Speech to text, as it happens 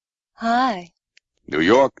Hi. New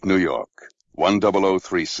York, New York.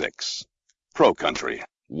 10036. Pro Country.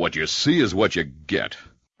 What you see is what you get.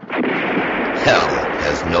 Hell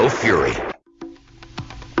has no fury.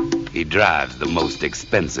 He drives the most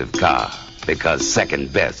expensive car because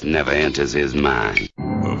second best never enters his mind.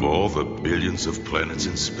 Of all the billions of planets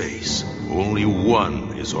in space, only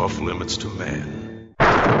one is off limits to man.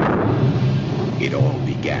 It all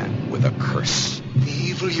began with a curse. The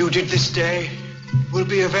evil you did this day will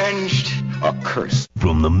be avenged. A curse.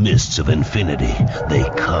 From the mists of infinity, they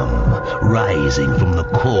come, rising from the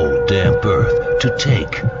cold, damp earth to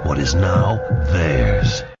take what is now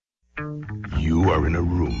theirs. You are in a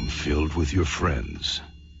room filled with your friends,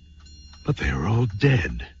 but they are all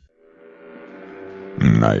dead.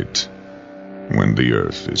 Night, when the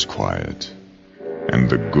earth is quiet, and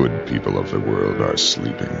the good people of the world are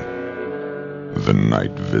sleeping, the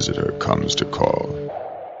night visitor comes to call.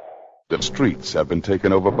 The streets have been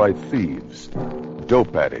taken over by thieves,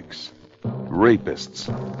 dope addicts, rapists,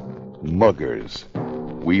 muggers.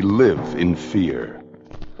 We live in fear.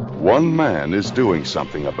 One man is doing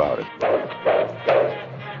something about it.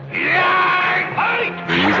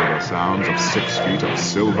 These are the sounds of 6 feet of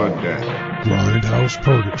silver death. Grindhouse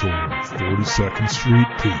Purgatory, 42nd Street,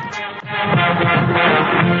 Pete.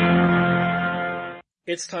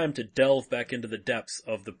 It's time to delve back into the depths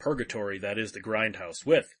of the purgatory that is the Grindhouse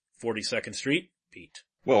with 42nd Street, Pete.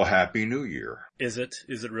 Well, Happy New Year. Is it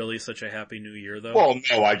really such a Happy New Year, though? Well,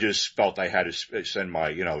 no, I just felt I had to send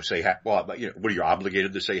my, say, what are you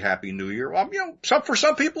obligated to say Happy New Year? Well, for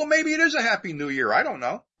some people, maybe it is a Happy New Year. I don't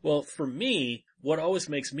know. Well, for me, what always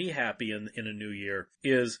makes me happy in a new year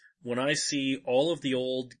is when I see all of the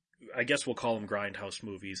old, I guess we'll call them Grindhouse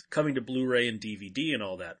movies, coming to Blu-ray and DVD and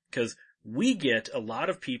all that. Because we get a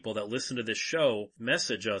lot of people that listen to this show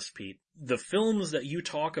message us, Pete. The films that you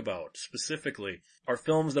talk about specifically are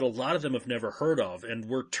films that a lot of them have never heard of, and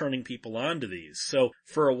we're turning people on to these. So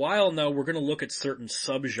for a while now, we're going to look at certain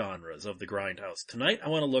subgenres of the Grindhouse. Tonight, I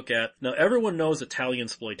want to look at, now everyone knows Italian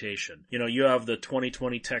exploitation. You have the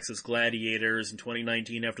 2020 Texas Gladiators and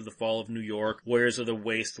 2019 After the Fall of New York, Warriors of the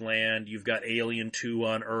Wasteland, you've got Alien 2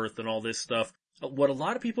 on Earth and all this stuff. What a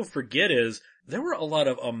lot of people forget is there were a lot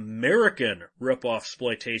of American rip-off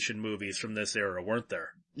exploitation movies from this era, weren't there?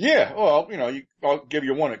 Yeah, well, I'll give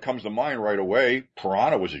you one that comes to mind right away.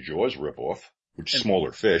 Piranha was a Jaws ripoff, which is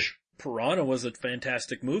smaller fish. Piranha was a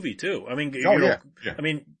fantastic movie, too. I mean, yeah. I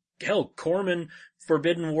mean, hell, Corman,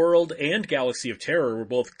 Forbidden World, and Galaxy of Terror were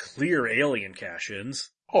both clear Alien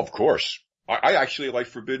cash-ins. Oh, of course. I actually like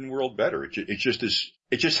Forbidden World better. It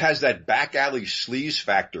just has that back alley sleaze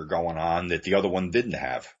factor going on that the other one didn't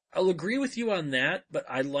have. I'll agree with you on that, but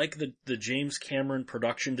I like the James Cameron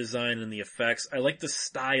production design and the effects. I like the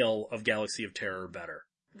style of Galaxy of Terror better.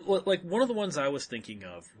 Like, one of the ones I was thinking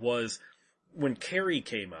of was when Carrie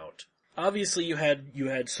came out. Obviously you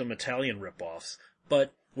had some Italian ripoffs,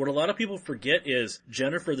 but what a lot of people forget is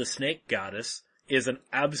Jennifer the Snake Goddess is an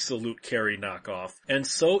absolute Carrie knockoff, and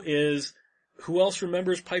so is, who else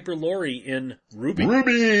remembers Piper Laurie in Ruby?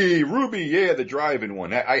 Ruby, yeah, the drive-in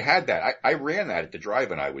one. I had that. I ran that at the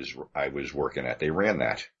drive-in I was working at. They ran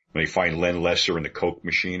that. When they find Len Lesser in the Coke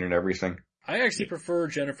machine and everything. I actually prefer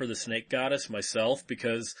Jennifer the Snake Goddess myself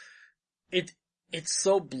because it's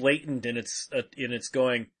so blatant in its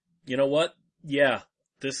going, you know what? Yeah,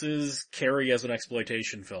 this is Carrie as an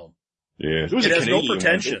exploitation film. Yeah. It has no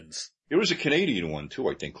pretensions. It was a Canadian one too,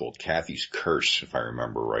 I think, called Kathy's Curse, if I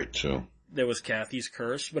remember right too. There was Kathy's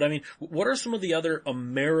Curse, but I mean, what are some of the other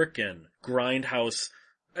American Grindhouse,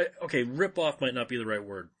 okay, rip-off might not be the right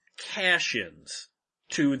word, cash-ins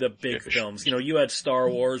to the big films? You had Star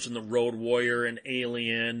Wars and The Road Warrior and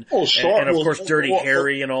Alien, and of course Dirty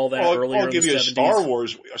Harry and all that earlier in the 70s. I'll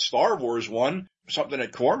give you a Star Wars one, something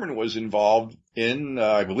that Corman was involved in.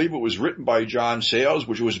 I believe it was written by John Sayles,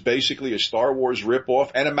 which was basically a Star Wars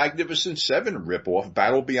ripoff and a Magnificent Seven ripoff,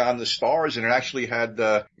 Battle Beyond the Stars, and it actually had,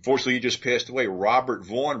 unfortunately he just passed away, Robert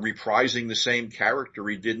Vaughn reprising the same character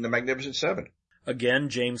he did in the Magnificent Seven. Again,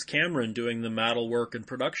 James Cameron doing the model work and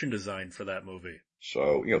production design for that movie.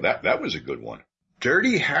 So, that was a good one.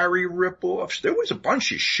 Dirty Harry ripoffs. There was a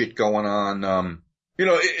bunch of shit going on. Not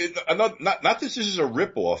that this is a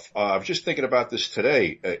ripoff. I was just thinking about this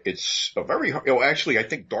today. It's a very, actually, I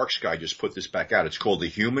think Dark Sky just put this back out. It's called The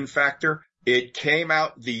Human Factor. It came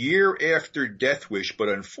out the year after Death Wish, but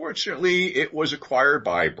unfortunately it was acquired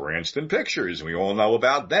by Branston Pictures. We all know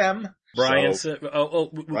about them.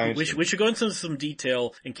 Bryanson. We should go into some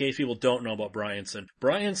detail in case people don't know about Bryanson.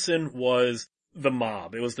 Bryanson was the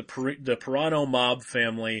mob. It was the Pirano mob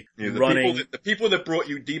family the running. The people that brought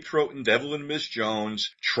you Deep Throat and Devil and Miss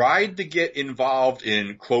Jones tried to get involved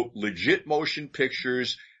in, quote, legit motion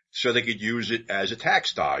pictures so they could use it as a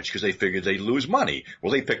tax dodge because they figured they'd lose money.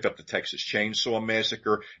 Well, they picked up the Texas Chainsaw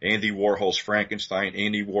Massacre, Andy Warhol's Frankenstein,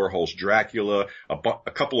 Andy Warhol's Dracula,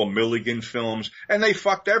 a couple of Milligan films, and they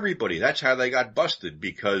fucked everybody. That's how they got busted,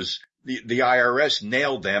 because the IRS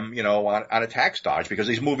nailed them, on a tax dodge, because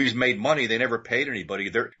these movies made money. They never paid anybody.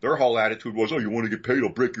 Their whole attitude was, oh, you want to get paid? I'll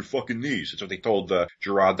break your fucking knees. That's what they told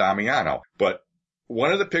Gerard Damiano. But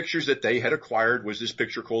one of the pictures that they had acquired was this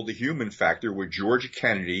picture called The Human Factor, with George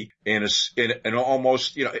Kennedy in an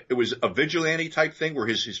almost, it was a vigilante type thing where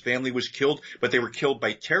his family was killed, but they were killed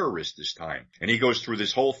by terrorists this time. And he goes through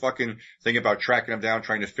this whole fucking thing about tracking them down,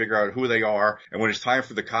 trying to figure out who they are. And when it's time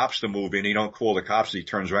for the cops to move in, he don't call the cops. He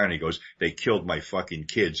turns around and he goes, they killed my fucking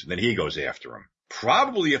kids. And then he goes after them.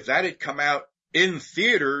 Probably if that had come out in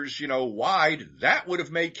theaters, wide, that would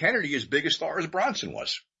have made Kennedy as big a star as Bronson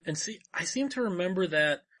was. And see, I seem to remember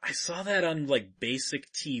that I saw that on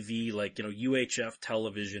basic TV, UHF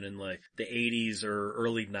television in the 80s or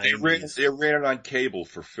early 90s. They ran it on cable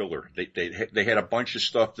for filler. They had a bunch of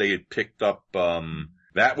stuff they had picked up.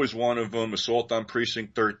 That was one of them. Assault on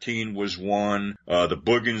Precinct 13 was one. The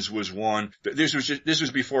Boogans was one. This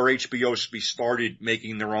was before HBO started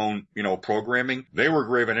making their own, programming. They were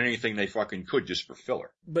grabbing anything they fucking could just for filler.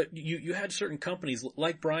 But you had certain companies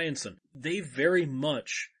like Bryanson. They very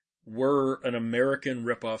much were an American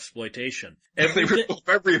rip-off exploitation. They ripped off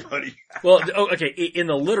everybody. Well, okay, in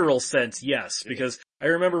the literal sense, yes, because I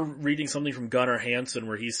remember reading something from Gunnar Hansen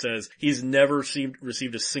where he says he's never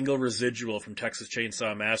received a single residual from Texas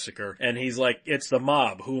Chainsaw Massacre, and he's like, it's the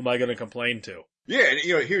mob, who am I going to complain to? Yeah, and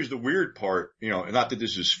here's the weird part, not that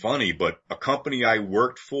this is funny, but a company I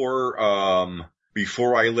worked for,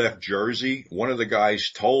 before I left Jersey, one of the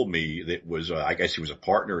guys told me that was, I guess he was a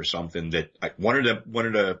partner or something, that one of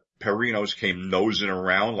the Perinos came nosing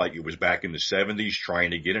around like it was back in the 70s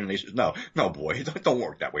trying to get in. And they said, no, boy, it don't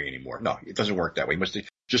work that way anymore. No, it doesn't work that way. He must have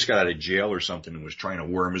just got out of jail or something and was trying to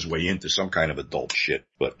worm his way into some kind of adult shit.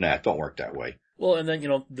 But nah, it don't work that way. Well, and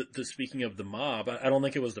then, speaking of the mob, I don't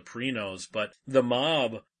think it was the Perinos, but the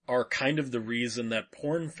mob are kind of the reason that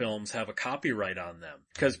porn films have a copyright on them.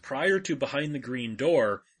 Because prior to Behind the Green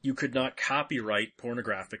Door, you could not copyright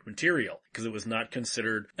pornographic material because it was not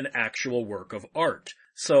considered an actual work of art.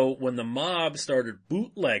 So when the mob started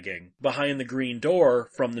bootlegging Behind the Green Door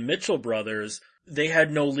from the Mitchell brothers, they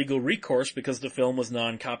had no legal recourse because the film was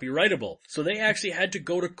non-copyrightable. So they actually had to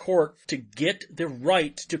go to court to get the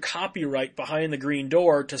right to copyright Behind the Green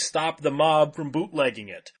Door to stop the mob from bootlegging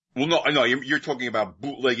it. Well, no, you're talking about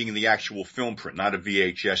bootlegging the actual film print, not a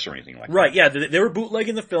VHS or anything like that. Right, yeah, they were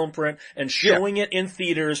bootlegging the film print and showing it in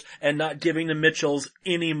theaters and not giving the Mitchells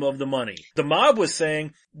any of the money. The mob was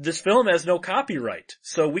saying, this film has no copyright,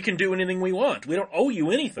 so we can do anything we want. We don't owe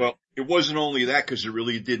you anything. Well, it wasn't only that, because it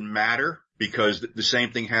really didn't matter, because the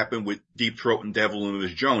same thing happened with Deep Throat and Devil and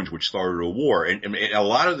Miss Jones, which started a war. And a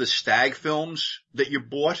lot of the Stag films that you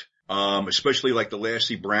bought, especially like the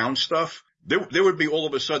Lassie Brown stuff, there would be all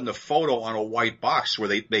of a sudden a photo on a white box where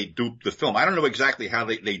they duped the film. I don't know exactly how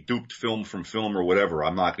they duped film from film or whatever.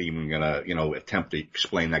 I'm not even gonna, attempt to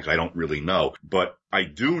explain that because I don't really know. But I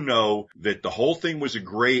do know that the whole thing was a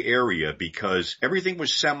gray area because everything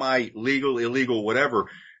was semi-legal, illegal, whatever.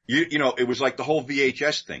 It was like the whole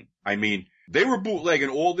VHS thing. I mean, they were bootlegging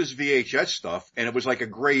all this VHS stuff, and it was like a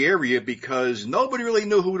gray area because nobody really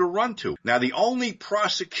knew who to run to. Now, the only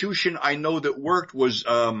prosecution I know that worked was,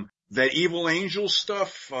 that Evil Angel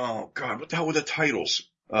stuff, oh God, what the hell were the titles?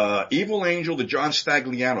 Evil Angel, the John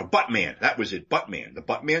Stagliano, Buttman, that was it, Buttman, the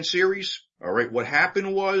Buttman series. Alright, what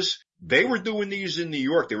happened was, they were doing these in New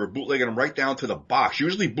York, they were bootlegging them right down to the box.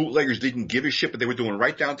 Usually bootleggers didn't give a shit, but they were doing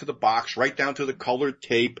right down to the box, right down to the colored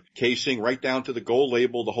tape, casing, right down to the gold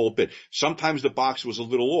label, the whole bit. Sometimes the box was a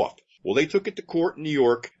little off. Well, they took it to court in New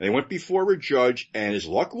York, they went before a judge, and as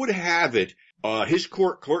luck would have it, his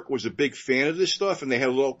court clerk was a big fan of this stuff, and they had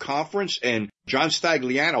a little conference, and John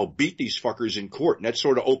Stagliano beat these fuckers in court, and that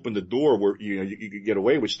sort of opened the door where, you could get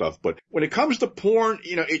away with stuff. But when it comes to porn,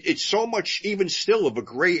 it's so much even still of a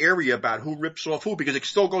gray area about who rips off who, because it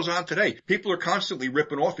still goes on today. People are constantly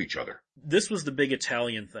ripping off each other. This was the big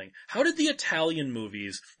Italian thing. How did the Italian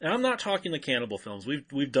movies, and I'm not talking the cannibal films,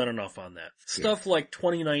 we've done enough on that. Stuff like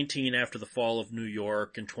 2019 After the Fall of New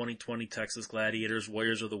York, and 2020 Texas Gladiators,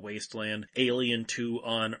 Warriors of the Wasteland, Alien 2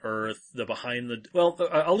 on Earth,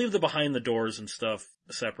 I'll leave the Behind the Doors Wars and stuff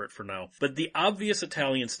separate for now. But the obvious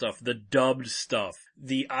Italian stuff, the dubbed stuff,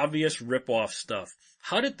 the obvious rip-off stuff,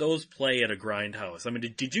 how did those play at a Grindhouse? I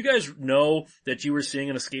mean, did you guys know that you were seeing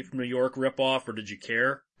an Escape from New York rip-off, or did you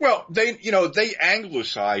care? Well, they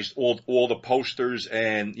anglicized all the posters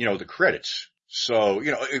and, the credits. So,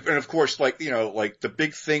 and of course, like the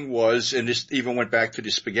big thing was, and this even went back to the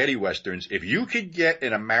spaghetti westerns, if you could get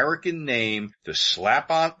an American name to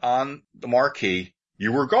slap on the marquee,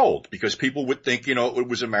 you were gold, because people would think, it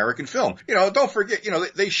was American film. Don't forget,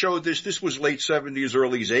 they showed this was late 70s,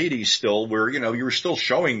 early 80s still, where, you were still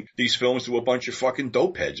showing these films to a bunch of fucking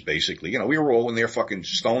dope heads, basically. We were all in there fucking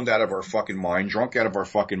stoned out of our fucking mind, drunk out of our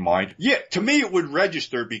fucking mind. Yeah, to me it would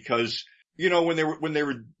register because, when they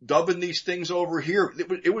were dubbing these things over here,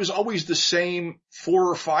 it was always the same 4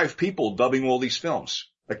 or 5 people dubbing all these films.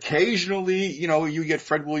 Occasionally, you get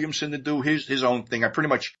Fred Williamson to do his own thing.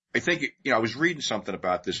 I think, I was reading something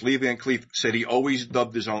about this. Lee Van Cleef said he always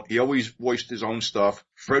voiced his own stuff.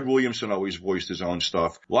 Fred Williamson always voiced his own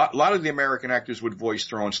stuff. A lot of the American actors would voice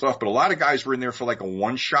their own stuff, but a lot of guys were in there for like a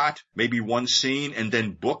one shot, maybe one scene, and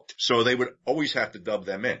then booked. So they would always have to dub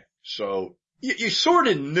them in. So you sort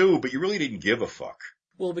of knew, but you really didn't give a fuck.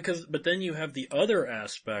 Well, but then you have the other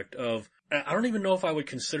aspect of, I don't even know if I would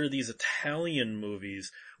consider these Italian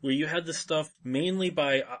movies, where you had the stuff mainly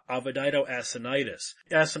by Avedito Asinitis.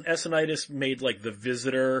 Asinitis made like The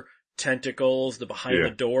Visitor, Tentacles, the Behind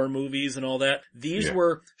the Door movies and all that. These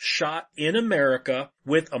were shot in America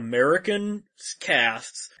with American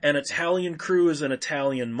casts and Italian crews and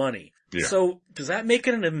Italian money. Yeah. So, does that make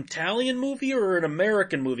it an Italian movie or an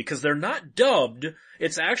American movie? Because they're not dubbed.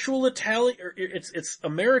 It's actual Italian, it's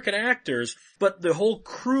American actors, but the whole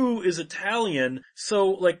crew is Italian. So,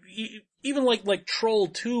 like, even like Troll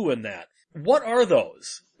 2 and that. What are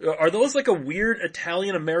those? Are those like a weird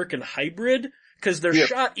Italian-American hybrid? Because they're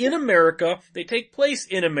shot in America, they take place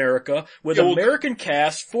in America, with American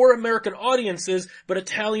casts for American audiences, but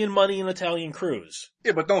Italian money and Italian crews.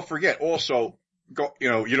 Yeah, but don't forget also, you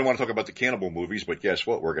don't want to talk about the cannibal movies, but guess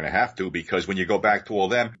what? We're going to have to, because when you go back to all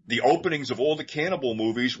them, the openings of all the cannibal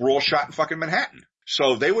movies were all shot in fucking Manhattan.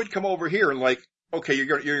 So they would come over here and like, okay, you're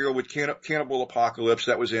going to go with Cannibal Apocalypse.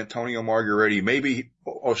 That was Antonio Margheriti. Maybe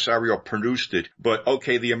Osario produced it. But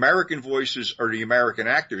okay, the American voices are the American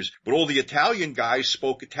actors, but all the Italian guys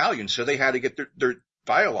spoke Italian, so they had to get their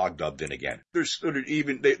dialogue dubbed in again.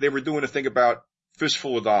 They were doing a thing about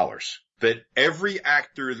Fistful of Dollars, that every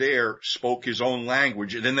actor there spoke his own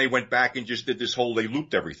language, and then they went back and just did this whole, they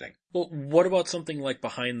looped everything. Well, what about something like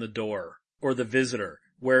Behind the Door or The Visitor,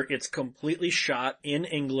 where it's completely shot in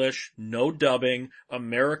English, no dubbing,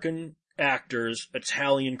 American actors,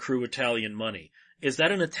 Italian crew, Italian money? Is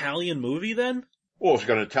that an Italian movie then? Well, if it's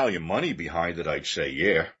got Italian money behind it, I'd say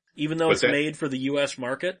yeah. Even though it's made for the U.S.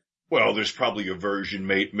 market? Well, there's probably a version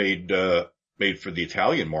made for the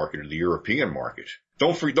Italian market or the European market.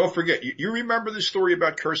 Don't forget, you remember the story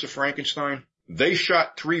about Curse of Frankenstein? They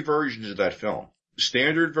shot 3 versions of that film.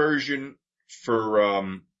 Standard version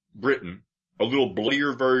for Britain, a little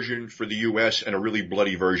bloodier version for the U.S., and a really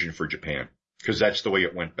bloody version for Japan. Because that's the way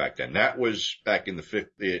it went back then. That was back in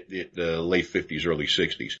the late 50s, early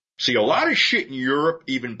 60s. See, a lot of shit in Europe,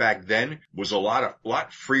 even back then, was a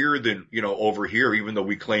lot freer than, over here, even though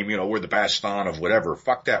we claim, we're the Baston of whatever.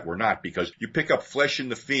 Fuck that, we're not, because you pick up Flesh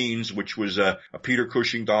and the Fiends, which was a Peter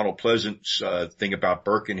Cushing, Donald Pleasance thing about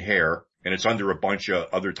Burke and Hare, and it's under a bunch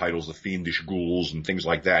of other titles, The Fiendish Ghouls and things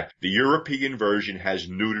like that. The European version has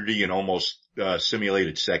nudity and almost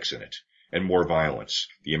simulated sex in it, and more violence.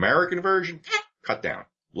 The American version, cut down.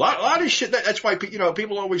 A lot of shit. That's why,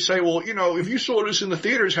 people always say, well, if you saw this in the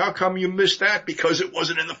theaters, how come you missed that? Because it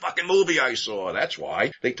wasn't in the fucking movie I saw. That's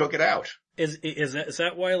why they took it out. Is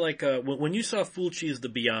that why, like, when you saw Fulci's The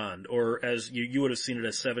Beyond, or as you would have seen it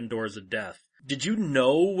as Seven Doors of Death, did you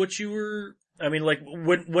know what you were, I mean, like,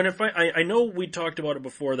 I know we talked about it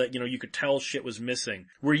before that, you could tell shit was missing.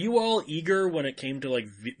 Were you all eager when it came to, like,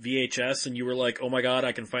 VHS and you were like, oh my god,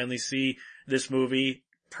 I can finally see this movie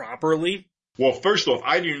properly? Well, first off,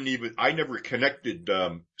 I never connected,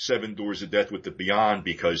 Seven Doors of Death with The Beyond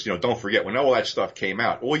because, don't forget, when all that stuff came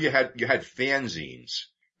out, you had fanzines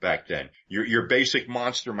back then. Your basic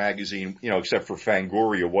monster magazine, except for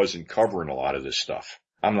Fangoria, wasn't covering a lot of this stuff.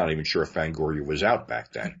 I'm not even sure if Fangoria was out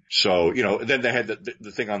back then. So, then they had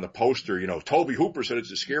the thing on the poster, Tobe Hooper said it's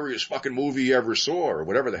the scariest fucking movie you ever saw, or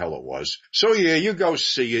whatever the hell it was. So yeah, you go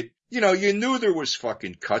see it. You knew there was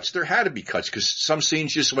fucking cuts. There had to be cuts, because some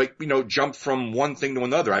scenes just jumped from one thing to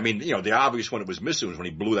another. I mean, the obvious one it was missing was when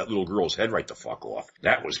he blew that little girl's head right the fuck off.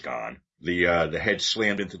 That was gone. The head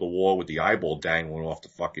slammed into the wall with the eyeball dangling off the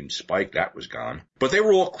fucking spike. That was gone. But they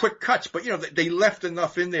were all quick cuts. But, they left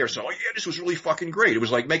enough in there. So, this was really fucking great. It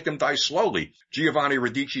was like Make Them Die Slowly. Giovanni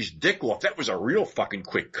Radici's dick off. That was a real fucking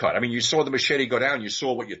quick cut. I mean, you saw the machete go down. You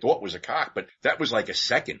saw what you thought was a cock, but that was like a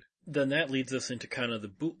second. Then that leads us into kind of the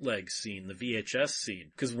bootleg scene, the VHS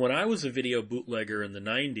scene. Because when I was a video bootlegger in the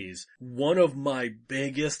 90s, one of my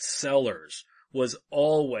biggest sellers was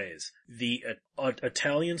always the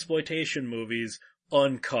Italian exploitation movies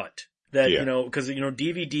uncut. That, because,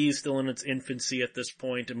 DVD is still in its infancy at this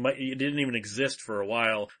point. It didn't even exist for a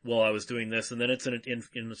while I was doing this, and then it's in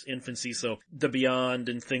its infancy, so The Beyond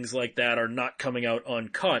and things like that are not coming out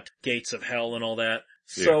uncut, Gates of Hell and all that.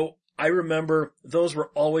 So I remember those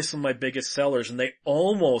were always some of my biggest sellers, and they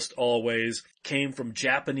almost always came from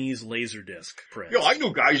Japanese Laserdisc prints. I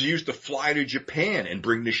knew guys who used to fly to Japan and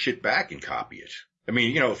bring this shit back and copy it. I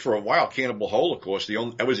mean, for a while, Cannibal Holocaust,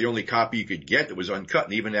 that was the only copy you could get that was uncut,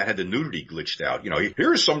 and even that had the nudity glitched out.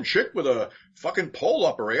 Here's some chick with a fucking pole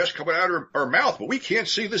up her ass coming out her mouth, but we can't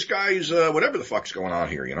see this guy's, whatever the fuck's going on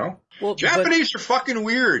here, Well, Japanese are fucking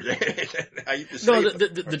weird.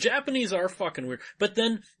 The Japanese are fucking weird. But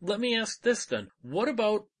then, let me ask this then. What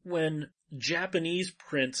about when Japanese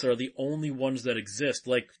prints are the only ones that exist?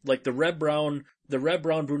 Like the Red Brown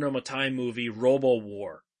Bruno Mattei movie, Robo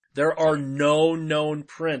War. There are no known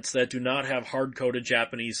prints that do not have hard-coded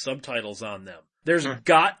Japanese subtitles on them. There's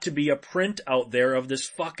got to be a print out there of this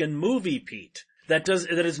fucking movie, Pete. That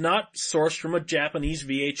is not sourced from a Japanese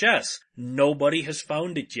VHS. Nobody has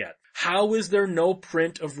found it yet. How is there no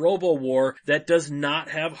print of Robo War that does not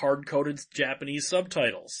have hard-coded Japanese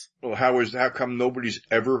subtitles? Well, how come nobody's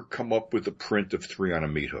ever come up with a print of 3 on a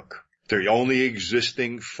Meat Hook? The only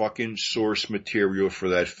existing fucking source material for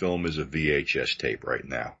that film is a VHS tape right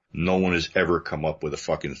now. No one has ever come up with a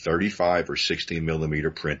fucking 35 or 16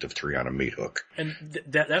 millimeter print of 3 on a Meat Hook. And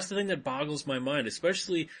that's the thing that boggles my mind,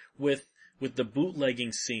 especially with the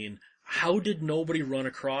bootlegging scene. How did nobody run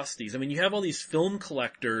across these? I mean, you have all these film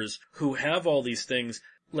collectors who have all these things,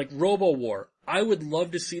 like Robo War. I would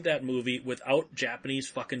love to see that movie without Japanese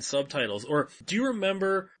fucking subtitles. Or do you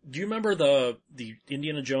remember the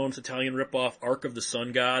Indiana Jones Italian ripoff Ark of the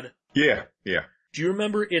Sun God? Yeah. Do you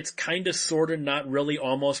remember its kinda sorta not really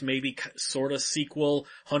almost maybe sorta sequel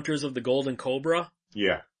Hunters of the Golden Cobra?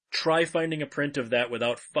 Yeah. Try finding a print of that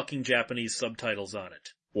without fucking Japanese subtitles on it.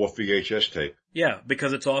 Off VHS tape. Yeah,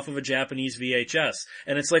 because it's off of a Japanese VHS.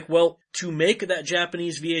 And it's like, well, to make that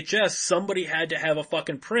Japanese VHS, somebody had to have a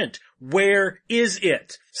fucking print. Where is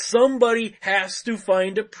it? Somebody has to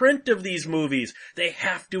find a print of these movies. They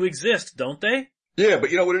have to exist, don't they? Yeah,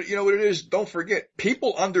 but you know what it is? Don't forget,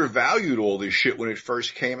 people undervalued all this shit when it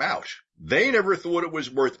first came out. They never thought it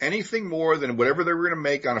was worth anything more than whatever they were going to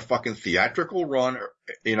make on a fucking theatrical run,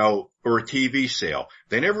 or a TV sale.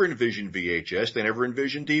 They never envisioned VHS. They never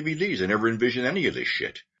envisioned DVDs. They never envisioned any of this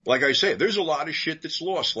shit. Like I say, there's a lot of shit that's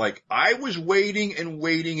lost. Like, I was waiting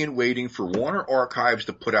for Warner Archives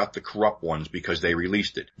to put out the corrupt ones because they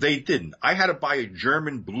released it. They didn't. I had to buy a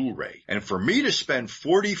German Blu-ray. And for me to spend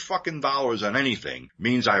 $40 fucking on anything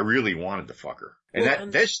means I really wanted the fucker. And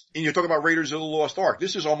and you're talking about Raiders of the Lost Ark.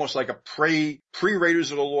 This is almost like a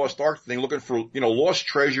pre-Raiders of the Lost Ark thing, looking for, lost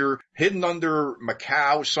treasure, hidden under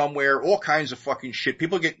Macau somewhere, all kinds of fucking shit.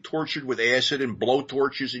 People get tortured with acid and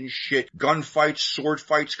blowtorches and shit, gunfights, sword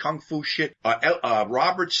fights, kung fu shit.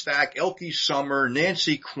 Robert Stack, Elke Summer,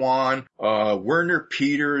 Nancy Kwan, Werner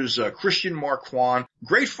Peters, Christian Marquand.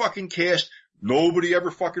 Great fucking cast. Nobody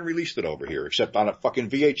ever fucking released it over here, except on a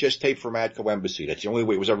fucking VHS tape from Adco Embassy. That's the only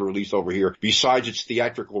way it was ever released over here, besides its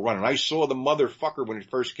theatrical run. And I saw the motherfucker when it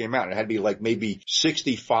first came out. It had to be like maybe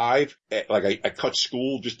 65. I cut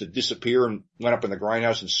school just to disappear and went up in the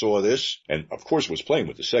Grindhouse and saw this. And of course was playing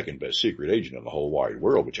with the second best secret agent in the whole wide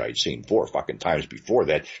world, which I had seen 4 fucking times before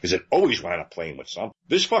that, because it always wound up playing with something.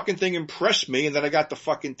 This fucking thing impressed me, and then I got the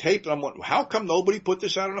fucking tape, and I'm like, how come nobody put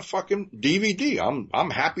this out on a fucking DVD?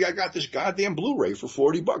 I'm happy I got this goddamn Blu-ray for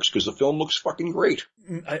 $40 because the film looks fucking great.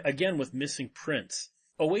 Again, with missing prints.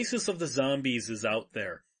 Oasis of the Zombies is out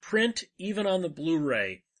there. Print, even on the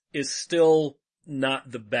Blu-ray, is still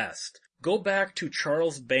not the best. Go back to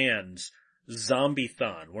Charles Band's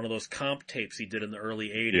Zombie-thon, one of those comp tapes he did in the early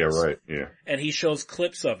 80s. Yeah, right, yeah. And he shows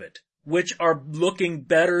clips of it, which are looking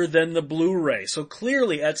better than the Blu-ray. So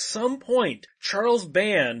clearly, at some point, Charles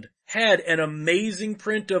Band had an amazing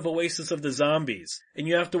print of Oasis of the Zombies. And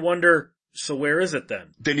you have to wonder, so where is it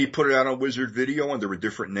then? Did he put it out on Wizard Video under a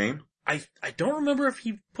different name? I don't remember if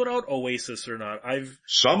he put out Oasis or not.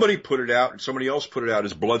 Somebody put it out, and somebody else put it out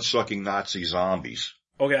as Blood-Sucking Nazi Zombies.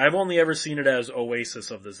 Okay, I've only ever seen it as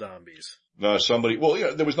Oasis of the Zombies. There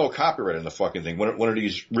was no copyright on the fucking thing. One of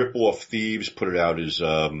these rip-off thieves put it out as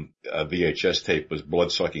a VHS tape, was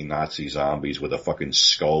blood-sucking Nazi zombies with a fucking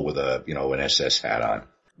skull with an SS hat on.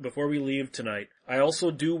 Before we leave tonight, I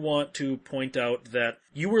also do want to point out that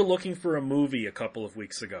you were looking for a movie a couple of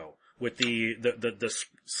weeks ago with the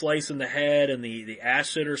slice in the head and the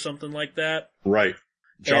acid or something like that. Right.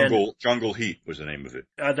 Jungle Heat was the name of it.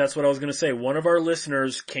 That's what I was going to say. One of our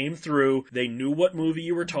listeners came through. They knew what movie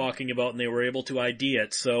you were talking about, and they were able to ID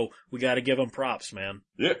it. So we got to give them props, man.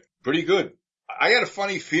 Yeah, pretty good. I had a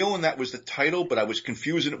funny feeling that was the title, but I was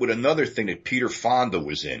confusing it with another thing that Peter Fonda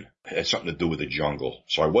was in. It had something to do with the jungle.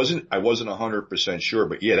 So I wasn't 100% sure,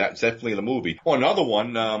 but yeah, that's definitely the movie. Oh, another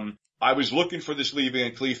one. I was looking for this Lee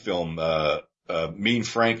Van Cleef film, Mean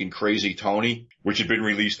Frank and Crazy Tony, which had been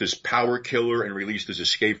released as Power Killer and released as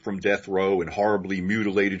Escape from Death Row in horribly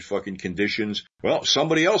mutilated fucking conditions. Well,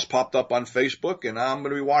 somebody else popped up on Facebook, and I'm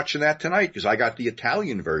going to be watching that tonight because I got the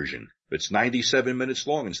Italian version. It's 97 minutes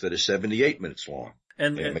long instead of 78 minutes long.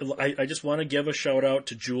 And I just want to give a shout out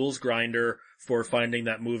to Jules Grinder for finding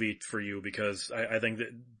that movie for you, because I think that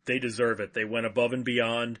they deserve it. They went above and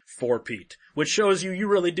beyond for Pete, which shows you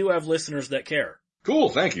really do have listeners that care. Cool.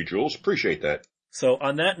 Thank you, Jules. Appreciate that. So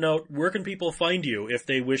on that note, where can people find you if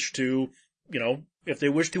they wish to,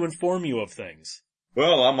 inform you of things?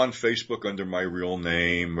 Well, I'm on Facebook under my real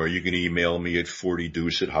name, or you can email me at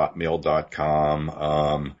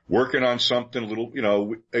 40deuce@hotmail.com. Working on something a little,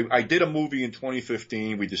 I did a movie in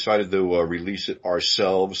 2015. We decided to release it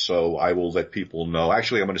ourselves, so I will let people know.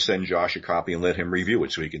 Actually, I'm going to send Josh a copy and let him review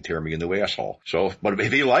it so he can tear me a new asshole. So, but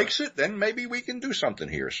if he likes it, then maybe we can do something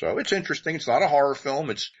here. So it's interesting. It's not a horror film.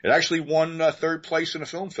 It actually won third place in a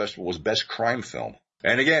film festival as best crime film.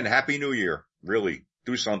 And again, Happy New Year. Really.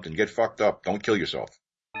 Do something. Get fucked up. Don't kill yourself.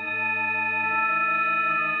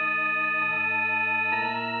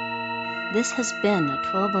 This has been a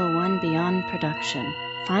 1201 Beyond production.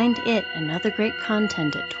 Find it and other great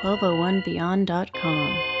content at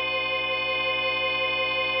 1201beyond.com.